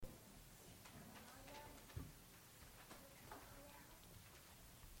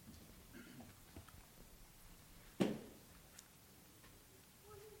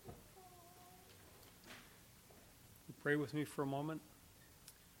Pray with me for a moment.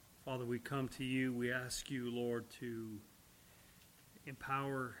 Father, we come to you. We ask you, Lord, to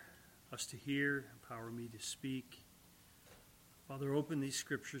empower us to hear, empower me to speak. Father, open these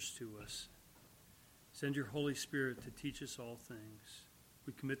scriptures to us. Send your Holy Spirit to teach us all things.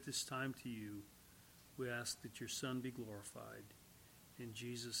 We commit this time to you. We ask that your Son be glorified. In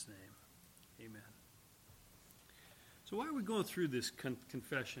Jesus' name, amen. So why are we going through this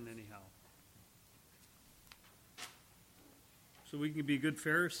confession anyhow? So we can be good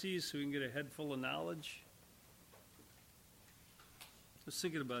Pharisees, so we can get a head full of knowledge? I was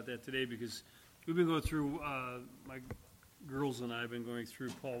thinking about that today because we've been going through, my girls and I have been going through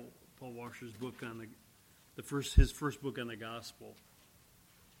Paul Washer's book on his first book on the gospel.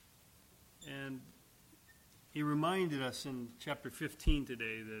 And he reminded us in chapter 15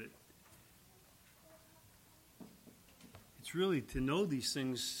 today that it's really to know these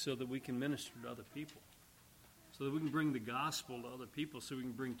things so that we can minister to other people. So that we can bring the gospel to other people, so we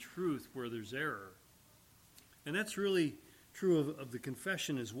can bring truth where there's error. And that's really true of the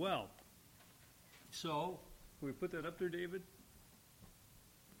confession as well. So, can we put that up there, David?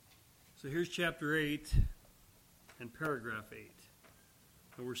 So here's chapter 8 and paragraph 8.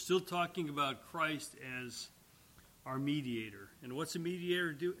 And we're still talking about Christ as our mediator. And what's a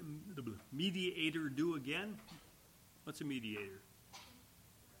mediator do? Mediator do again? What's a mediator?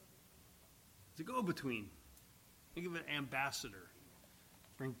 It's a go-between. Think of an ambassador.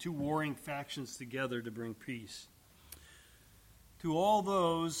 Bring two warring factions together to bring peace. To all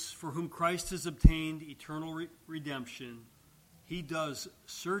those for whom Christ has obtained eternal redemption, he does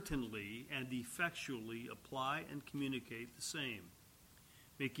certainly and effectually apply and communicate the same,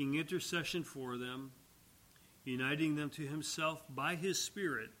 making intercession for them, uniting them to himself by his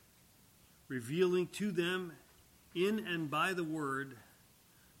Spirit, revealing to them in and by the word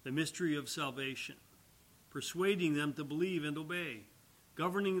the mystery of salvation, persuading them to believe and obey,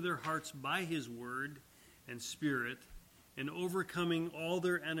 governing their hearts by his word and Spirit, and overcoming all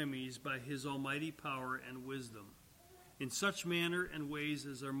their enemies by his almighty power and wisdom, in such manner and ways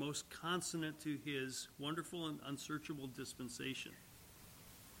as are most consonant to his wonderful and unsearchable dispensation,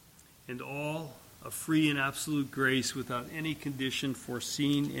 and all of free and absolute grace without any condition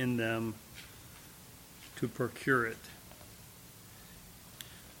foreseen in them to procure it.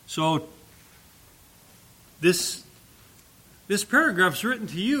 So, This paragraph is written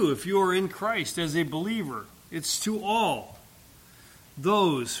to you if you are in Christ as a believer. It's to all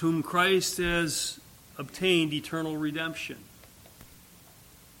those whom Christ has obtained eternal redemption.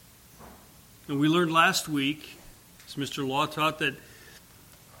 And we learned last week, as Mr. Law taught, that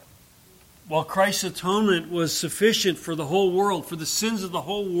while Christ's atonement was sufficient for the whole world, for the sins of the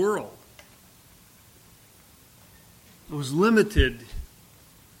whole world, it was limited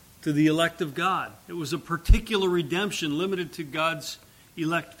to the elect of God. It was a particular redemption limited to God's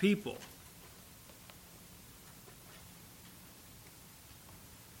elect people.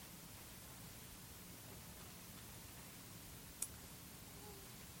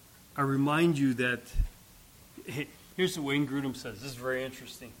 I remind you that, here's what Wayne Grudem says. This is very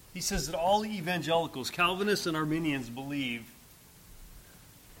interesting. He says that all evangelicals, Calvinists and Arminians, believe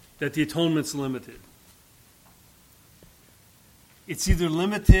that the atonement's limited. It's either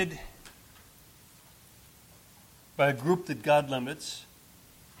limited by a group that God limits,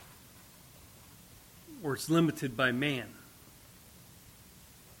 or it's limited by man,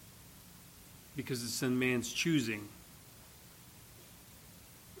 because it's in man's choosing.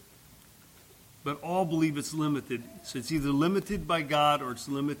 But all believe it's limited. So it's either limited by God or it's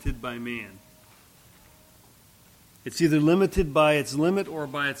limited by man. It's either limited by its limit or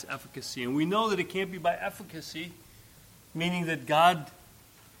by its efficacy. And we know that it can't be by efficacy, meaning that God,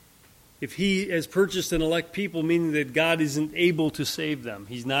 if he has purchased and elect people, meaning that God isn't able to save them.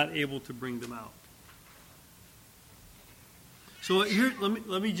 He's not able to bring them out. So here,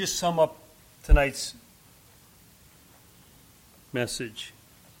 let me just sum up tonight's message.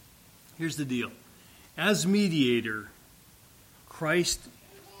 Here's the deal. As mediator, Christ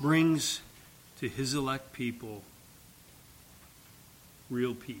brings to his elect people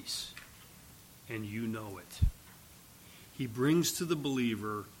real peace, and you know it. He brings to the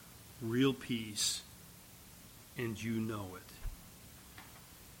believer real peace, and you know it.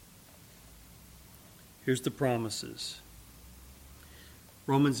 Here's the promises.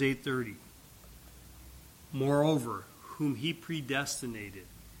 Romans 8:30. Moreover, whom he predestinated,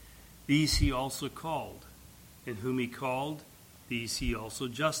 these he also called. And whom he called, these he also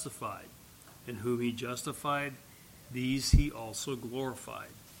justified. And whom he justified, these he also glorified.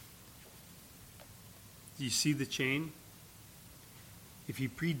 Do you see the chain? If he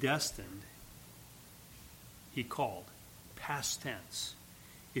predestined, he called. Past tense.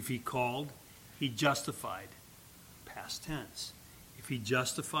 If he called, he justified. Past tense. If he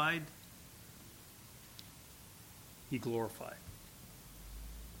justified, he glorified.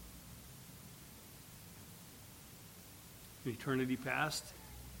 Eternity past,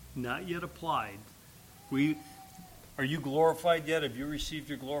 not yet applied. Are you glorified yet? Have you received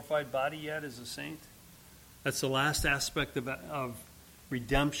your glorified body yet as a saint? That's the last aspect of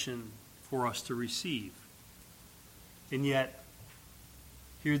redemption for us to receive. And yet,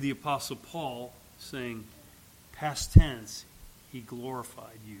 here the Apostle Paul saying, past tense, he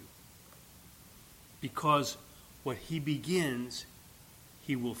glorified you. Because what he begins,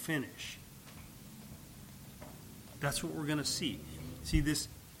 he will finish. That's what we're going to see. See this?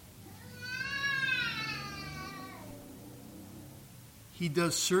 He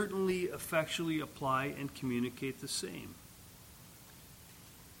does certainly effectually apply and communicate the same.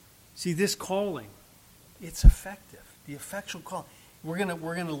 See, this calling, it's effective. The effectual calling. We're gonna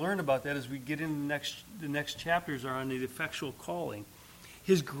learn about that as we get into the next chapters are on the effectual calling.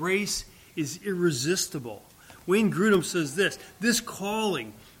 His grace is irresistible. Wayne Grudem says this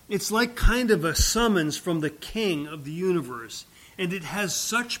calling, it's like kind of a summons from the King of the universe, and it has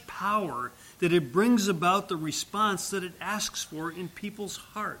such power that it brings about the response that it asks for in people's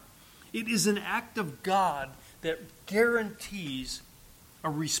heart. It is an act of God that guarantees a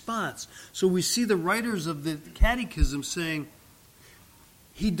response. So we see the writers of the Catechism saying,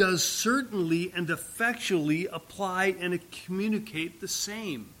 he does certainly and effectually apply and communicate the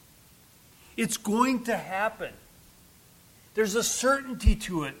same. It's going to happen. There's a certainty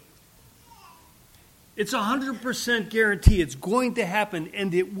to it. It's 100% guarantee. It's going to happen,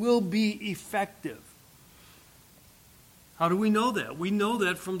 and it will be effective. How do we know that? We know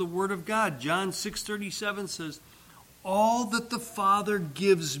that from the Word of God. John 6:37 says, all that the Father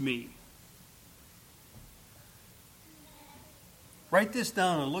gives me. Write this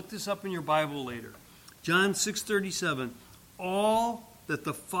down and look this up in your Bible later. John 6:37, all that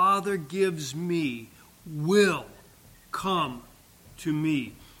the Father gives me will come to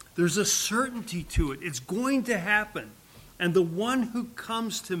me. There's a certainty to it. It's going to happen. And the one who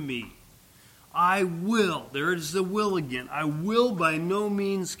comes to me, I will, there it is the will again, I will by no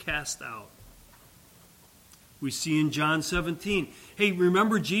means cast out. We see in John 17, hey,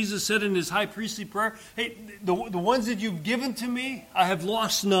 remember Jesus said in his high priestly prayer, hey, the ones that you've given to me, I have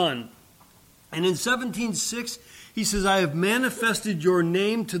lost none. And in 17:6, he says, I have manifested your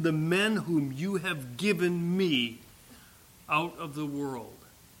name to the men whom you have given me out of the world.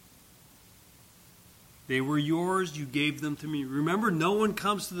 They were yours, you gave them to me. Remember, no one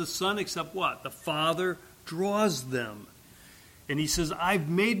comes to the Son except what? The Father draws them. And he says, I've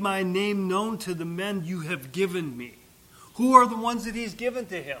made my name known to the men you have given me. Who are the ones that he's given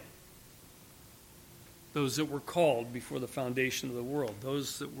to him? Those that were called before the foundation of the world.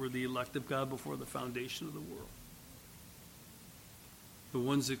 Those that were the elect of God before the foundation of the world. The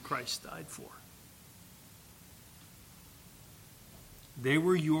ones that Christ died for. They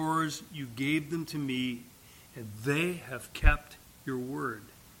were yours, you gave them to me, and they have kept your word.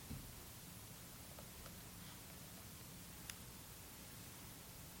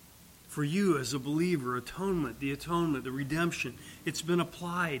 For you as a believer, the redemption, it's been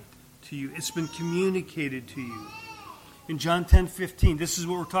applied to you. It's been communicated to you. In John 10:15, this is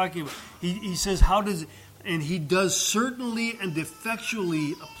what we're talking about. He says, and he does certainly and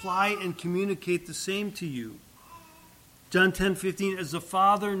effectually apply and communicate the same to you. John 10:15, as the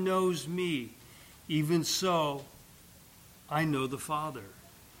Father knows me, even so I know the Father.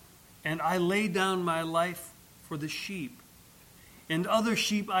 And I lay down my life for the sheep. And other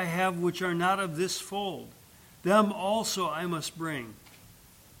sheep I have which are not of this fold. Them also I must bring.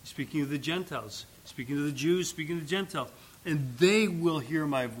 Speaking of the Gentiles, speaking to the Jews, speaking to the Gentiles. And they will hear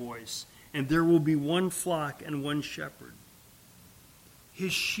my voice. And there will be one flock and one shepherd.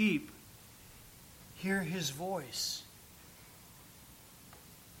 His sheep hear his voice.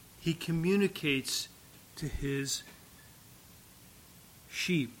 He communicates to his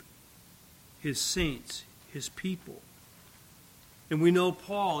sheep, his saints, his people. And we know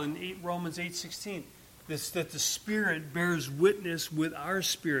Paul in Romans 8:16, that the Spirit bears witness with our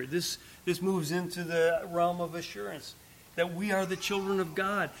spirit. This moves into the realm of assurance, that we are the children of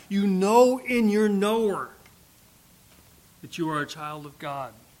God. You know in your knower that you are a child of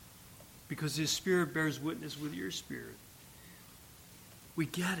God, because his Spirit bears witness with your spirit. We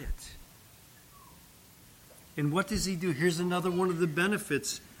get it. And what does he do? Here's another one of the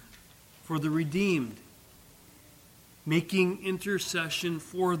benefits for the redeemed. Making intercession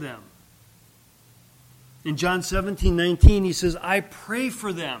for them. In John 17:19, he says, I pray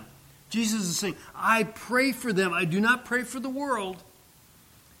for them. Jesus is saying, I pray for them. I do not pray for the world,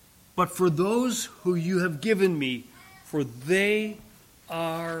 but for those who you have given me, for they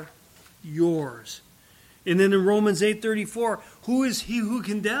are yours. And then in Romans 8:34, who is he who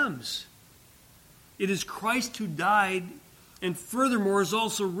condemns? It is Christ who died, and furthermore is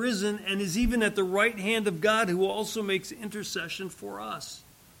also risen, and is even at the right hand of God, who also makes intercession for us.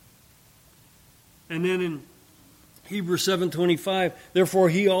 And then in Hebrews 7:25, therefore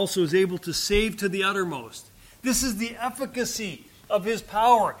he also is able to save to the uttermost. This is the efficacy of his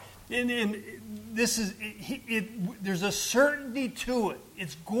power. And this is there's a certainty to it.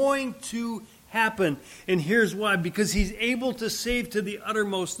 It's going to happen. And here's why. Because he's able to save to the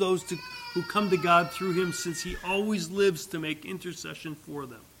uttermost those who come to God through him, since he always lives to make intercession for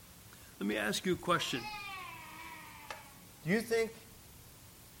them. Let me ask you a question. Do you think,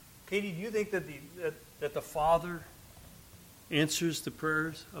 Katie, that the Father answers the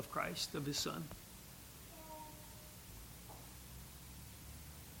prayers of Christ, of his Son?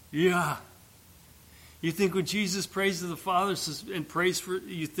 Yeah. You think when Jesus prays to the Father and prays for,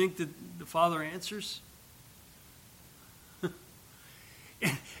 you think that the Father answers?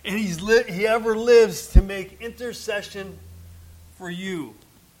 And he ever lives to make intercession for you.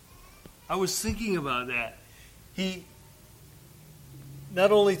 I was thinking about that. He,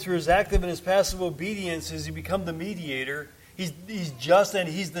 not only through his active and his passive obedience has he become the mediator, he's just and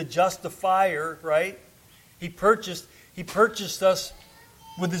he's the justifier, right? He purchased us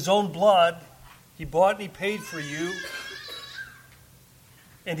with his own blood. He bought and he paid for you.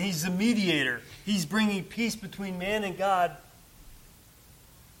 And he's the mediator. He's bringing peace between man and God.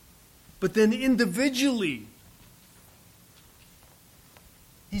 But then individually,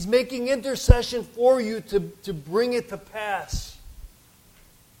 he's making intercession for you to bring it to pass.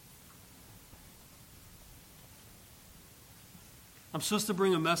 I'm supposed to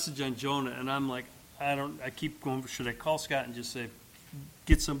bring a message on Jonah, and I'm like, I keep going, should I call Scott and just say,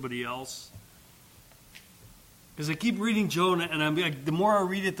 get somebody else? Because I keep reading Jonah, and I'm like, the more I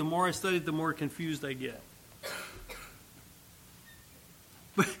read it, the more I study it, the more confused I get.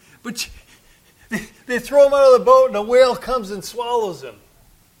 But they throw him out of the boat, and a whale comes and swallows him.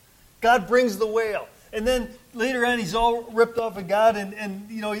 God brings the whale. And then later on, he's all ripped off of God, and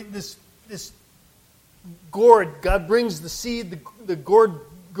you know, this gourd, God brings the seed, the gourd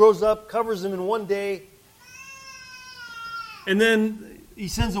grows up, covers him in one day. And then he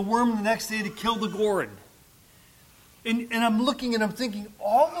sends a worm the next day to kill the gourd. And I'm looking and I'm thinking,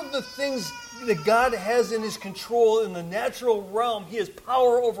 all of the things that God has in his control in the natural realm, he has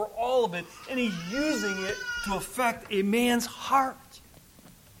power over all of it, and he's using it to affect a man's heart.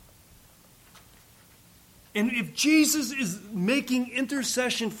 And if Jesus is making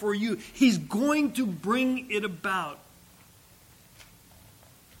intercession for you, he's going to bring it about.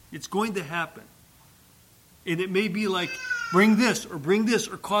 It's going to happen. And it may be like, bring this,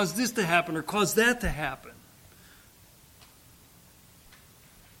 or cause this to happen, or cause that to happen.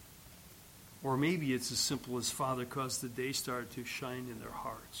 Or maybe it's as simple as Father caused the day star to shine in their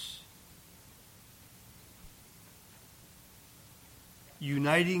hearts.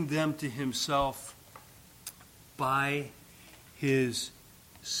 Uniting them to himself by his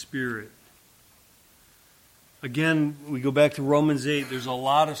Spirit. Again, we go back to Romans 8. There's a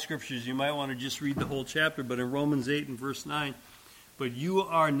lot of scriptures. You might want to just read the whole chapter, but in Romans 8 and verse 9, but you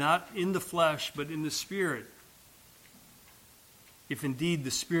are not in the flesh, but in the Spirit, if indeed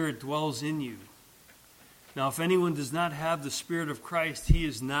the Spirit dwells in you. Now, if anyone does not have the Spirit of Christ, he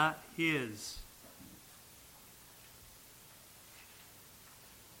is not his.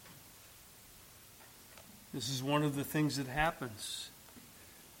 This is one of the things that happens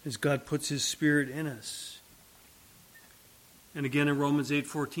as God puts his Spirit in us. And again in Romans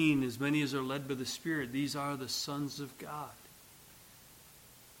 8:14, as many as are led by the Spirit, these are the sons of God.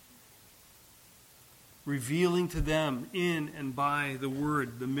 Revealing to them in and by the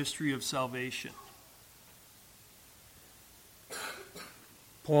Word the mystery of salvation.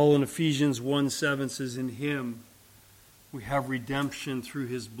 Paul in Ephesians 1:7 says, in him we have redemption through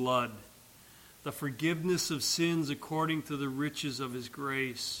his blood, the forgiveness of sins according to the riches of his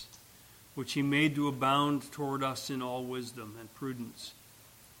grace, which he made to abound toward us in all wisdom and prudence,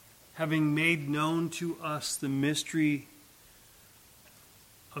 having made known to us the mystery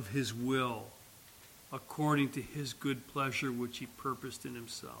of his will, according to his good pleasure which he purposed in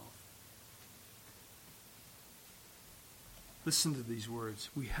himself. Listen to these words.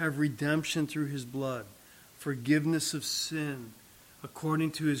 We have redemption through his blood, forgiveness of sin,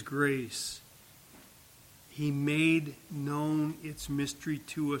 according to his grace. He made known its mystery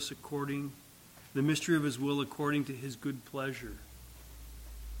to us the mystery of his will according to his good pleasure.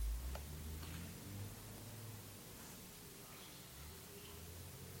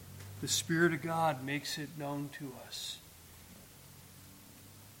 the Spirit of God makes it known to us.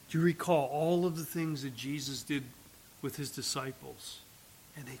 Do you recall all of the things that Jesus did with his disciples?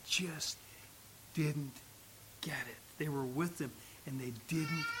 And they just didn't get it. They were with him, and they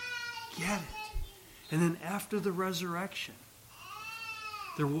didn't get it. And then after the resurrection,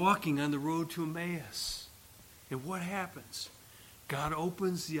 they're walking on the road to Emmaus. And what happens? God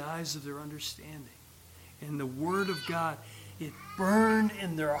opens the eyes of their understanding. And the Word of God, it burned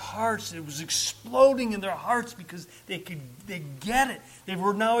in their hearts. It was exploding in their hearts because they get it. They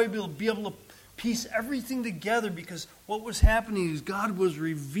were now able to piece everything together because what was happening is God was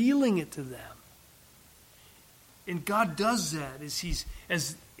revealing it to them. And God does that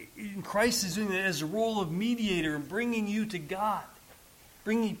as Christ is doing that as a role of mediator and bringing you to God,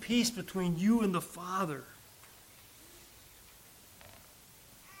 bringing peace between you and the Father.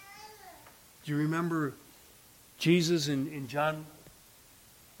 Do you remember Jesus in John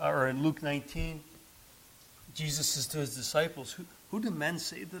or in Luke 19? Jesus says to his disciples, "Who do men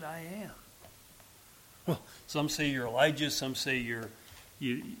say that I am?" Well, some say you're Elijah, some say you're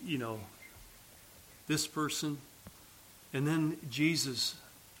this person. And then Jesus,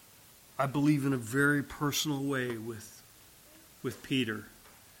 I believe in a very personal way with Peter.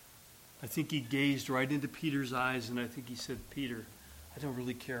 I think he gazed right into Peter's eyes, and I think he said, "Peter, I don't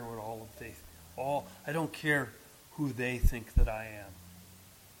really care what I don't care who they think that I am.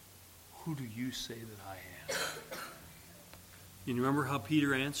 Who do you say that I am?" You remember how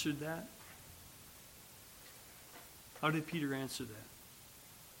Peter answered that? How did Peter answer that?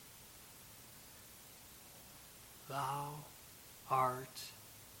 "Thou art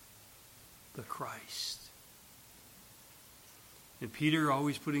the Christ." And Peter,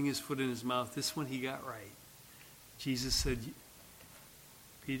 always putting his foot in his mouth, this one he got right. Jesus said,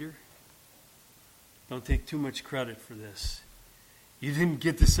 "Peter, don't take too much credit for this. You didn't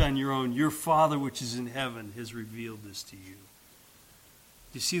get this on your own. Your Father which is in heaven has revealed this to you."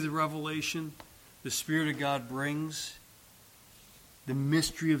 Do you see the revelation the Spirit of God brings? The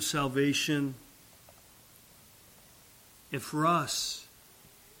mystery of salvation. And for us,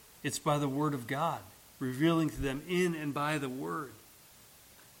 it's by the Word of God, revealing to them in and by the Word.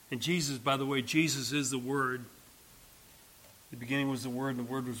 And Jesus, by the way, Jesus is the Word. The beginning was the Word, and the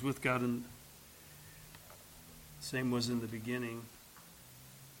Word was with God, and the same was in the beginning.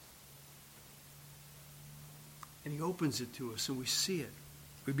 And he opens it to us, and we see it.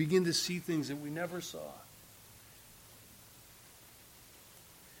 We begin to see things that we never saw.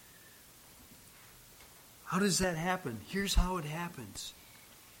 How does that happen? Here's how it happens.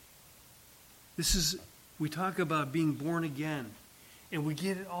 We talk about being born again, and we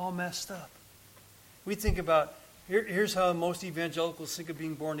get it all messed up. We think about, here's how most evangelicals think of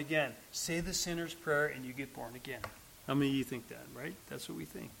being born again. Say the sinner's prayer and you get born again. How many of you think that, right? That's what we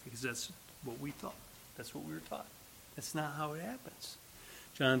think, because that's what we thought. That's what we were taught. That's not how it happens.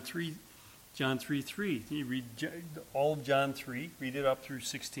 John 3:3. You read all of John 3, read it up through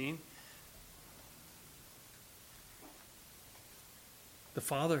 16. The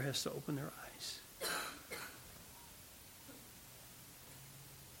Father has to open their eyes.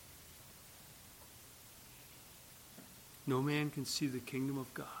 No man can see the kingdom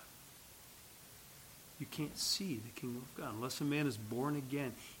of God. You can't see the kingdom of God. Unless a man is born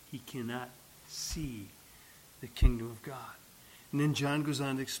again, he cannot see the kingdom of God. And then John goes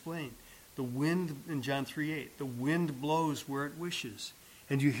on to explain. The wind, in John 3:8, the wind blows where it wishes.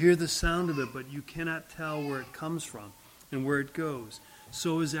 And you hear the sound of it, but you cannot tell where it comes from and where it goes.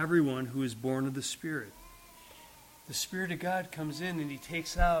 So is everyone who is born of the Spirit. The Spirit of God comes in and he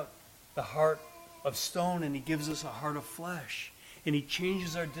takes out the heart of stone and he gives us a heart of flesh. And he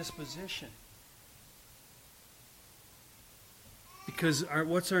changes our disposition. Because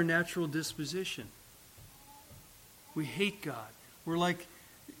what's our natural disposition? We hate God. We're like,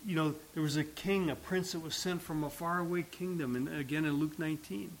 there was a king, a prince that was sent from a faraway kingdom, and again in Luke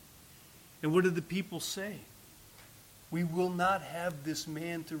 19. And what did the people say? We will not have this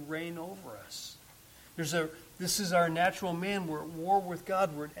man to reign over us. This is our natural man. We're at war with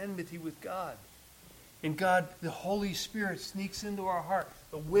God. We're at enmity with God. And God, the Holy Spirit, sneaks into our heart.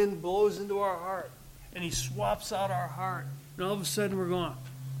 The wind blows into our heart. And he swaps out our heart. And all of a sudden we're going,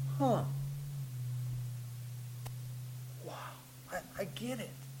 wow, I get it.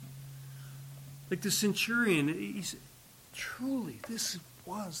 Like the centurion, he said, truly, this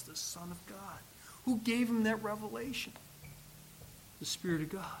was the Son of God. Who gave him that revelation? The Spirit of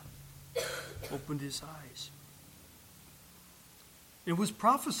God opened his eyes. It was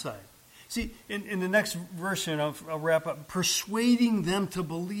prophesied. See, in the next verse, and I'll wrap up, persuading them to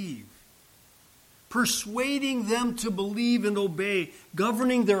believe. persuading them to believe and obey,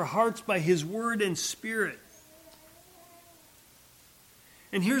 governing their hearts by his word and spirit.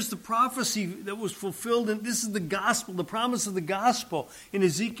 And here's the prophecy that was fulfilled, and this is the gospel, the promise of the gospel in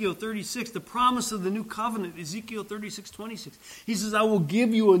Ezekiel 36, the promise of the new covenant, Ezekiel 36:26. He says, I will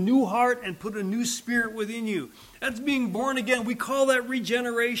give you a new heart and put a new spirit within you. That's being born again. We call that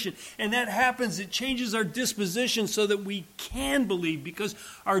regeneration. And that happens, it changes our disposition so that we can believe, because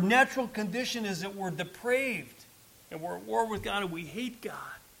our natural condition is that we're depraved and we're at war with God and we hate God.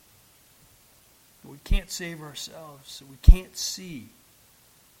 We can't save ourselves. We can't see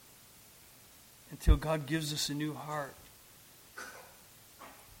until God gives us a new heart.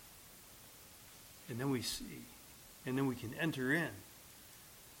 And then we see. And then we can enter in.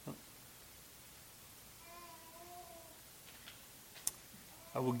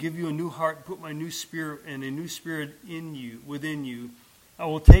 I will give you a new heart, put my new spirit and a new spirit in you, within you. I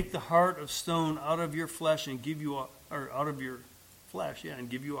will take the heart of stone out of your flesh and give you and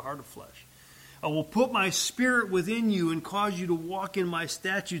give you a heart of flesh. I will put my spirit within you and cause you to walk in my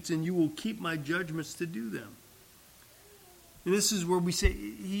statutes, and you will keep my judgments to do them. And this is where we say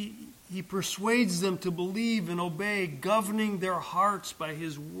he persuades them to believe and obey, governing their hearts by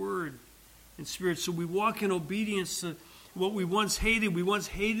his word and spirit. So we walk in obedience to what we once hated. We once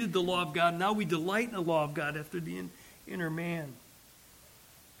hated the law of God. Now we delight in the law of God after the inner man.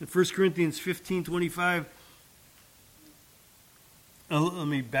 In 1 Corinthians 15:25, let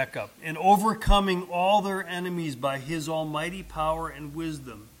me back up. And overcoming all their enemies by his almighty power and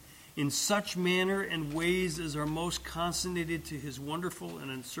wisdom, in such manner and ways as are most consonant to his wonderful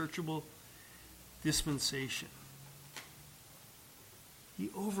and unsearchable dispensation. He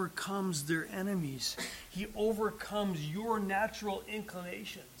overcomes their enemies. He overcomes your natural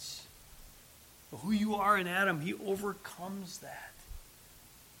inclinations. Who you are in Adam, he overcomes that.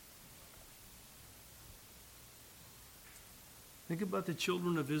 Think about the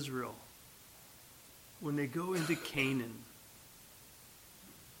children of Israel when they go into Canaan.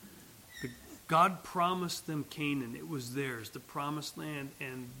 God promised them Canaan. It was theirs, the promised land,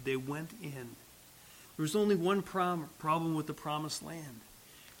 and they went in. There was only one problem with the promised land.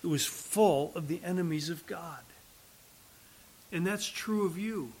 It was full of the enemies of God. And that's true of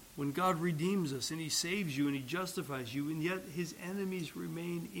you. When God redeems us and he saves you and he justifies you, and yet his enemies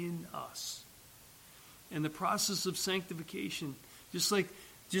remain in us. And the process of sanctification, just like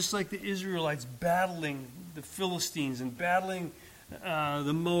the Israelites battling the Philistines and battling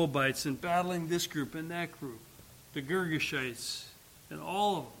the Moabites and battling this group and that group, the Girgashites and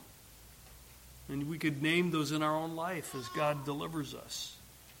all of them. And we could name those in our own life as God delivers us.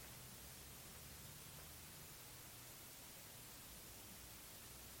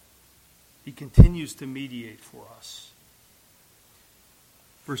 He continues to mediate for us.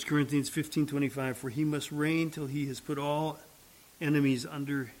 1 Corinthians 15:25, for he must reign till he has put all enemies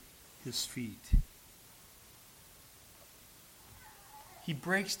under his feet. He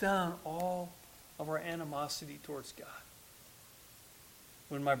breaks down all of our animosity towards God.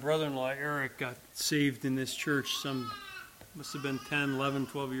 When my brother-in-law Eric got saved in this church must have been 10, 11,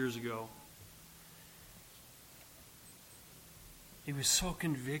 12 years ago, he was so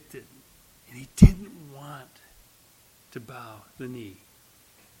convicted and he didn't want to bow the knee.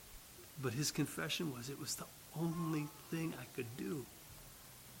 But his confession was, it was the only thing I could do.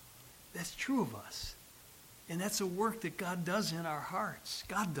 That's true of us. And that's a work that God does in our hearts.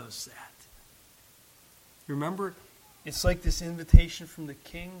 God does that. Remember, it's like this invitation from the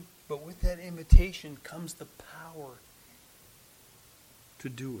king, but with that invitation comes the power to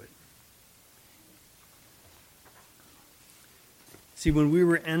do it. See, when we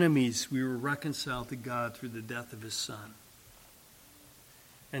were enemies, we were reconciled to God through the death of his Son.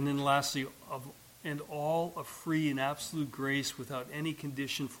 And then lastly, all of free and absolute grace without any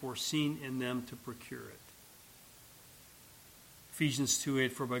condition foreseen in them to procure it. Ephesians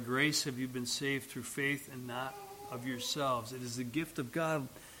 2:8, for by grace have you been saved through faith and not of yourselves. It is the gift of God,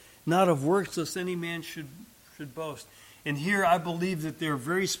 not of works, lest any man should boast. And here I believe that they're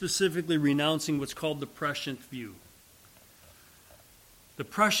very specifically renouncing what's called the prescient view. The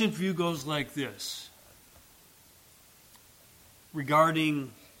prescient view goes like this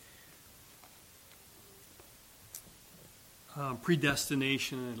regarding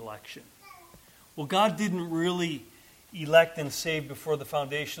predestination and election. Well, God didn't really elect and save before the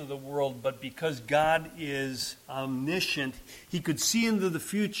foundation of the world, but because God is omniscient, he could see into the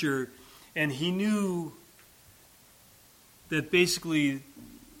future, and he knew that basically,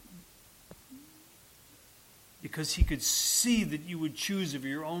 because he could see that you would choose of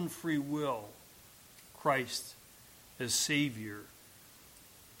your own free will Christ as Savior.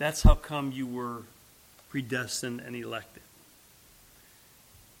 That's how come you were predestined, and elected.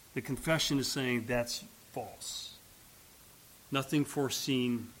 The confession is saying that's false. Nothing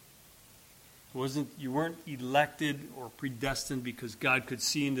foreseen. You weren't elected or predestined because God could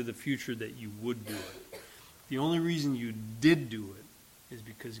see into the future that you would do it. The only reason you did do it is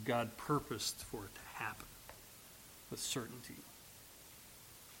because God purposed for it to happen with certainty.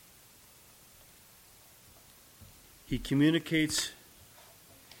 He communicates,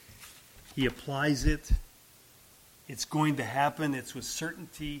 he applies it, it's going to happen, it's with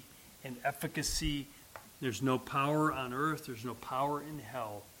certainty and efficacy. There's no power on earth, there's no power in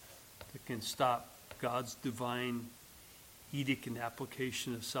hell that can stop God's divine edict and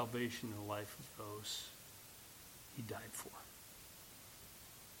application of salvation in the life of those he died for.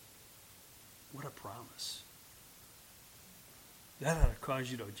 What a promise. That ought to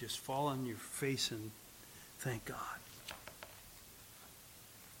cause you to just fall on your face and thank God.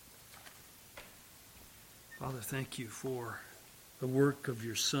 Father, thank you for the work of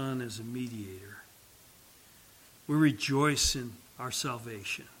your Son as a mediator. We rejoice in our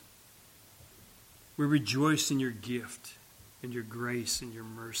salvation. We rejoice in your gift and your grace and your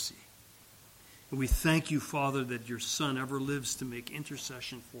mercy. And we thank you, Father, that your Son ever lives to make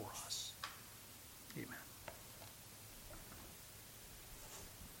intercession for us.